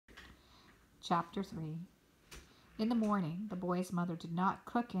Chapter 3. In the morning, the boy's mother did not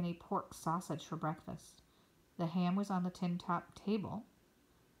cook any pork sausage for breakfast. The ham was on the tin-top table,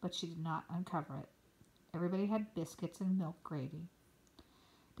 but she did not uncover it. Everybody had biscuits and milk gravy.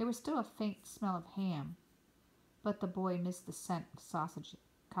 There was still a faint smell of ham, but the boy missed the scent of sausage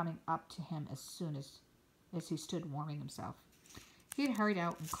coming up to him as soon as he stood warming himself. He had hurried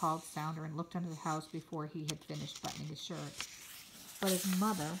out and called Sounder and looked under the house before he had finished buttoning his shirt. But his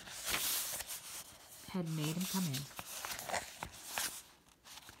mother had made him come in.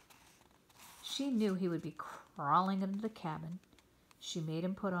 She knew he would be crawling into the cabin. She made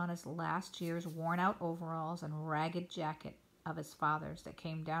him put on his last year's worn-out overalls and ragged jacket of his father's that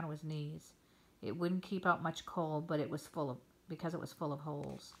came down to his knees. It wouldn't keep out much cold, but because it was full of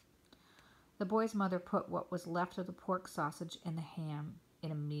holes. The boy's mother put what was left of the pork sausage and the ham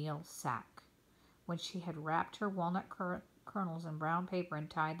in a meal sack. When she had wrapped her walnut kernels in brown paper and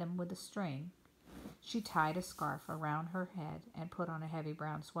tied them with a string, she tied a scarf around her head and put on a heavy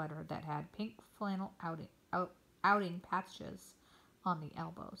brown sweater that had pink flannel outing patches on the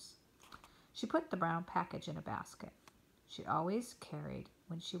elbows. She put the brown package in a basket she always carried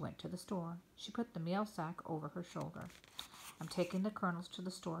when she went to the store. She put the meal sack over her shoulder. "I'm taking the kernels to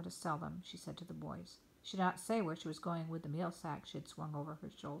the store to sell them," she said to the boys. She did not say where she was going with the meal sack she had swung over her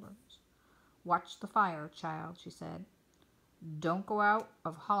shoulders. "Watch the fire, child," she said. "Don't go out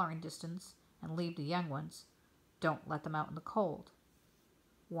of hollering distance and leave the young ones. Don't let them out in the cold.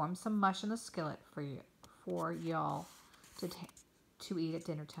 Warm some mush in the skillet for y'all to eat at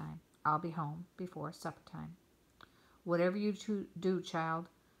dinner time. I'll be home before supper time. Whatever you do, child,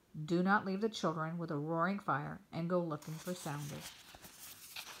 do not leave the children with a roaring fire and go looking for Sounder.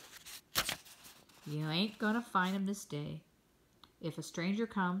 You ain't gonna find him this day. If a stranger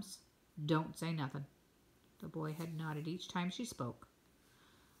comes, don't say nothing." The boy had nodded each time she spoke,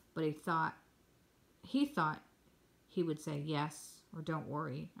 but he thought he would say yes or "Don't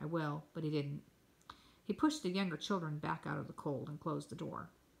worry, I will," but he didn't. He pushed the younger children back out of the cold and closed the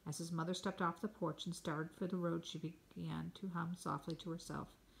door. As his mother stepped off the porch and started for the road, she began to hum softly to herself.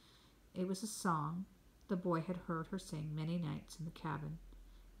 It was a song the boy had heard her sing many nights in the cabin.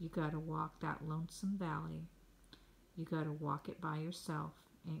 "You gotta walk that lonesome valley. You gotta walk it by yourself.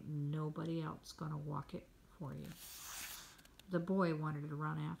 Ain't nobody else gonna walk it for you." The boy wanted to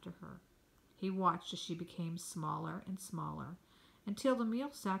run after her. He watched as she became smaller and smaller until the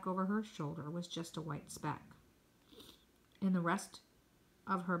meal sack over her shoulder was just a white speck, and the rest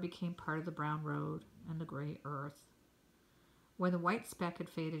of her became part of the brown road and the gray earth. When the white speck had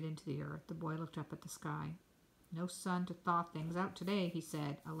faded into the earth, the boy looked up at the sky. "No sun to thaw things out today," he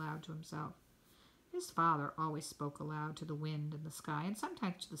said aloud to himself. His father always spoke aloud to the wind and the sky, and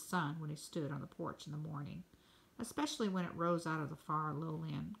sometimes to the sun when he stood on the porch in the morning, especially when it rose out of the far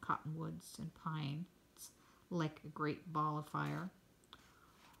lowland cottonwoods and pines like a great ball of fire.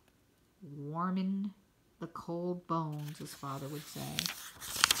 "Warmin' the cold bones," his father would say.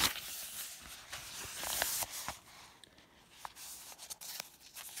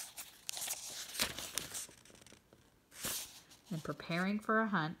 And preparing for a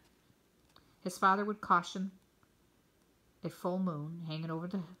hunt, his father would caution a full moon hanging over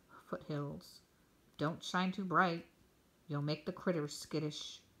the foothills. "Don't shine too bright. You'll make the critters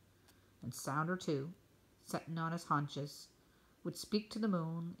skittish." And Sounder, too, setting on his haunches, would speak to the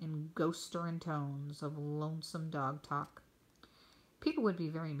moon in ghost-stirring tones of lonesome dog talk. People would be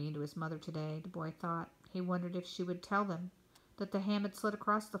very mean to his mother today, the boy thought. He wondered if she would tell them that the ham had slid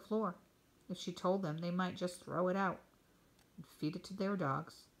across the floor. If she told them, they might just throw it out and feed it to their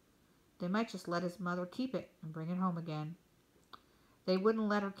dogs. They might just let his mother keep it and bring it home again. They wouldn't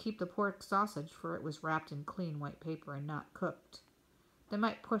let her keep the pork sausage, for it was wrapped in clean white paper and not cooked. They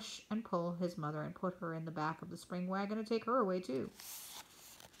might push and pull his mother and put her in the back of the spring wagon and take her away, too.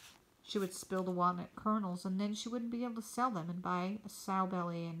 She would spill the walnut kernels, and then she wouldn't be able to sell them and buy a sow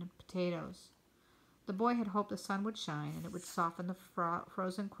belly and potatoes. The boy had hoped the sun would shine, and it would soften the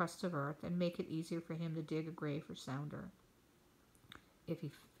frozen crust of earth and make it easier for him to dig a grave for Sounder. If he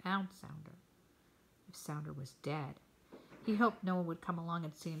found Sounder. If Sounder was dead. He hoped no one would come along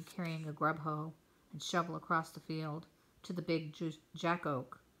and see him carrying a grub hoe and shovel across the field to the big jack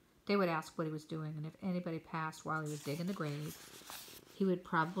oak. They would ask what he was doing, and if anybody passed while he was digging the grave, he would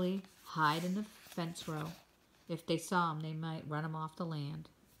probably hide in the fence row. If they saw him, they might run him off the land.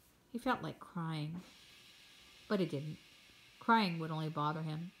 He felt like crying, but he didn't. Crying would only bother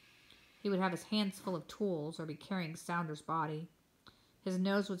him. He would have his hands full of tools or be carrying Sounder's body. His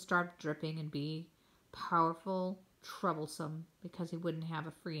nose would start dripping and be powerful, troublesome, because he wouldn't have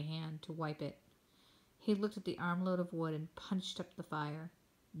a free hand to wipe it. He looked at the armload of wood and punched up the fire.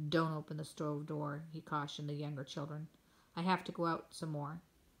 Don't open the stove door, he cautioned the younger children. I have to go out some more.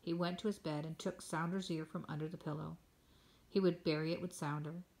 He went to his bed and took Sounder's ear from under the pillow. He would bury it with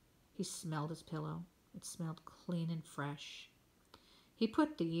Sounder. He smelled his pillow. It smelled clean and fresh. He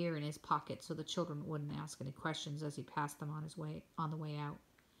put the ear in his pocket so the children wouldn't ask any questions as he passed them on the way out.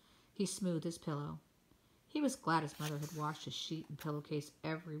 He smoothed his pillow. He was glad his mother had washed his sheet and pillowcase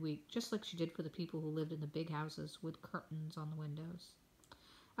every week, just like she did for the people who lived in the big houses with curtains on the windows.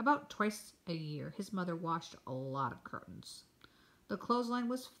 About twice a year, his mother washed a lot of curtains. The clothesline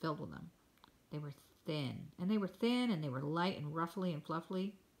was filled with them. They were thin, and they were light and ruffly and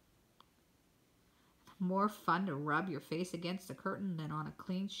fluffy. More fun to rub your face against a curtain than on a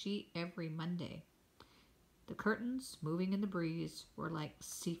clean sheet every Monday. The curtains, moving in the breeze, were like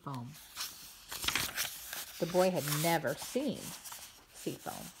sea foam. The boy had never seen sea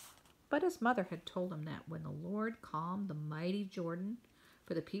foam, but his mother had told him that when the Lord calmed the mighty Jordan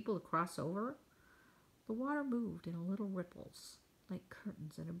for the people to cross over, the water moved in little ripples like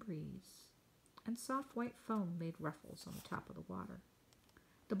curtains in a breeze, and soft white foam made ruffles on the top of the water.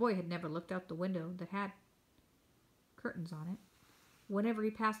 The boy had never looked out the window that had curtains on it. Whenever he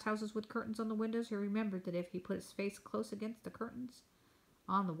passed houses with curtains on the windows, he remembered that if he put his face close against the curtains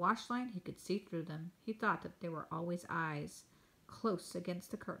on the wash line, he could see through them. He thought that there were always eyes close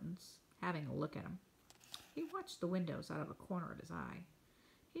against the curtains, having a look at him. He watched the windows out of a corner of his eye.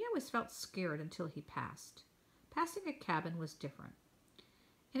 He always felt scared until he passed. Passing a cabin was different.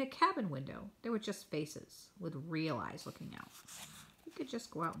 In a cabin window, there were just faces with real eyes looking out. He could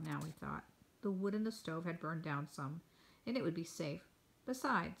just go out now, he thought. The wood in the stove had burned down some, and it would be safe.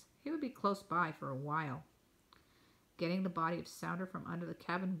 Besides, he would be close by for a while. Getting the body of Sounder from under the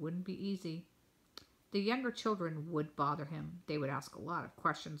cabin wouldn't be easy. The younger children would bother him. They would ask a lot of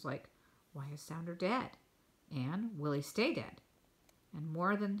questions like, why is Sounder dead? And will he stay dead? And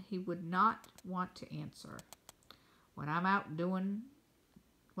more than he would not want to answer. When I'm out, don't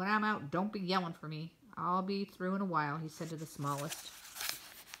be yelling for me. I'll be through in a while, he said to the smallest,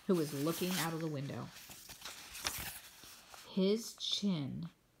 who was looking out of the window. His chin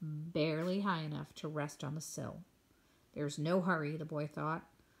barely high enough to rest on the sill. There's no hurry, the boy thought.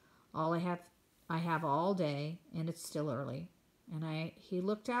 I have all day, and it's still early. And he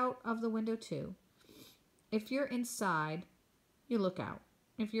looked out of the window too. If you're inside, you look out.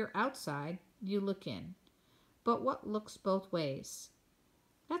 If you're outside, you look in. But what looks both ways?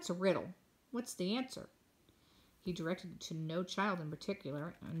 That's a riddle. What's the answer? He directed it to no child in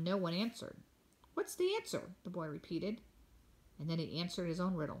particular, and no one answered. What's the answer? The boy repeated. And then he answered his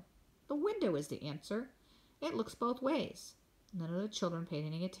own riddle. The window is the answer. It looks both ways. None of the children paid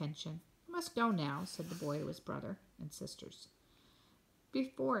any attention. I must go now, said the boy to his brother and sisters,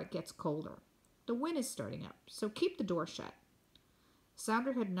 before it gets colder. The wind is starting up, so keep the door shut.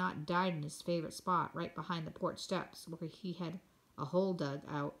 Sounder had not died in his favorite spot, right behind the porch steps, where he had a hole dug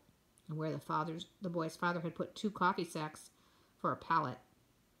out, and where the boy's father had put 2 coffee sacks for a pallet.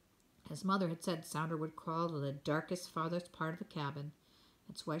 His mother had said Sounder would crawl to the darkest, farthest part of the cabin.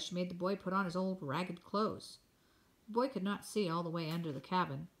 That's why she made the boy put on his old ragged clothes. The boy could not see all the way under the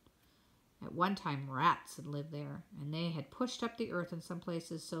cabin. At one time rats had lived there, and they had pushed up the earth in some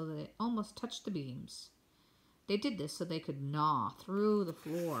places so that it almost touched the beams. They did this so they could gnaw through the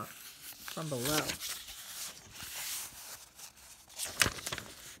floor from below.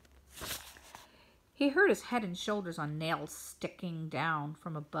 He heard his head and shoulders on nails sticking down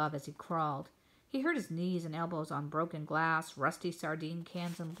from above as he crawled. He heard his knees and elbows on broken glass, rusty sardine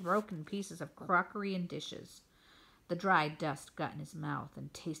cans, and broken pieces of crockery and dishes. The dry dust got in his mouth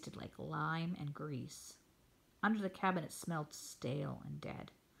and tasted like lime and grease. Under the cabin it smelled stale and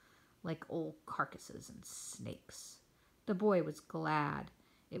dead, like old carcasses and snakes. The boy was glad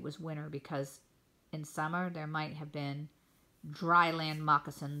it was winter because in summer there might have been dry land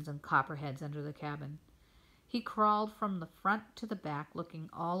moccasins and copperheads under the cabin. He crawled from the front to the back, looking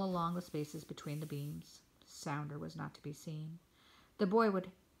all along the spaces between the beams. Sounder was not to be seen. The boy would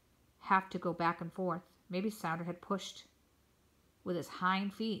have to go back and forth. Maybe Sounder had pushed with his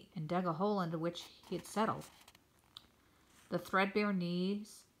hind feet and dug a hole into which he had settled. The threadbare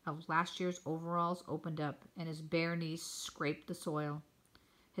knees of last year's overalls opened up, and his bare knees scraped the soil.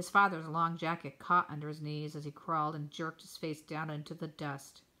 His father's long jacket caught under his knees as he crawled and jerked his face down into the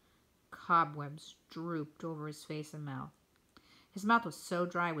dust. Cobwebs drooped over his face and mouth. His mouth was so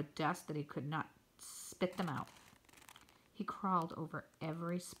dry with dust that he could not spit them out. He crawled over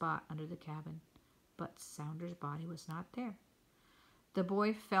every spot under the cabin, but Sounder's body was not there. The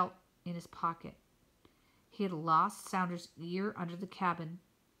boy felt in his pocket. He had lost Sounder's ear under the cabin.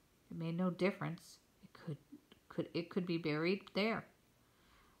 It made no difference. It could be buried there.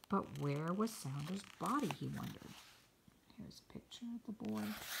 But where was Saunders' body, he wondered. Here's a picture of the boy.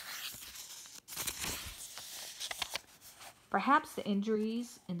 Perhaps the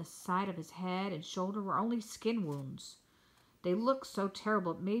injuries in the side of his head and shoulder were only skin wounds. They looked so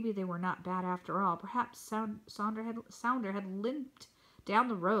terrible, maybe they were not bad after all. Perhaps Sounder had limped down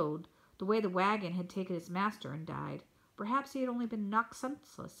the road the way the wagon had taken his master and died. Perhaps he had only been knocked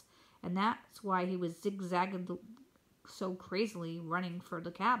senseless, and that's why he was zigzagging so crazily running for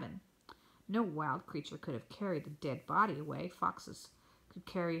the cabin. No wild creature could have carried the dead body away. Foxes could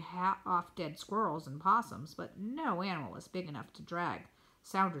carry off dead squirrels and possums, but no animal is big enough to drag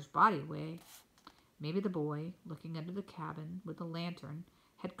Saunders' body away. Maybe the boy, looking under the cabin with the lantern,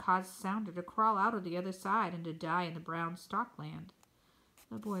 had caused Sounder to crawl out of the other side and to die in the brown stockland.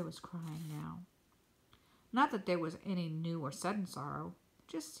 The boy was crying now. Not that there was any new or sudden sorrow.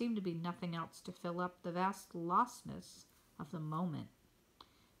 There just seemed to be nothing else to fill up the vast lostness of the moment.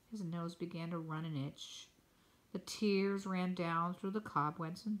 His nose began to run and itch. The tears ran down through the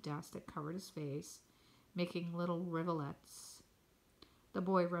cobwebs and dust that covered his face, making little rivulets. The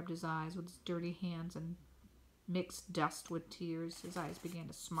boy rubbed his eyes with his dirty hands and mixed dust with tears. His eyes began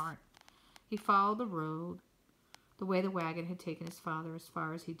to smart. He followed the road, the way the wagon had taken his father, as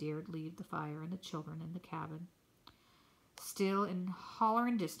far as he dared leave the fire and the children in the cabin. Still, in holler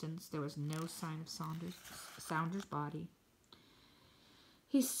and distance, there was no sign of Saunders' body.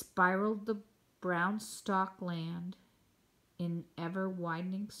 He spiraled the brown stock land in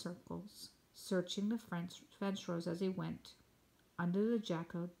ever-widening circles, searching the fence rows as he went. Under the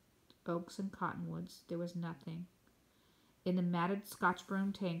jack oaks and cottonwoods, there was nothing. In the matted Scotch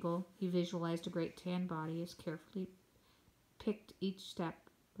broom tangle, he visualized a great tan body as carefully picked each step,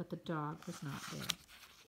 but the dog was not there.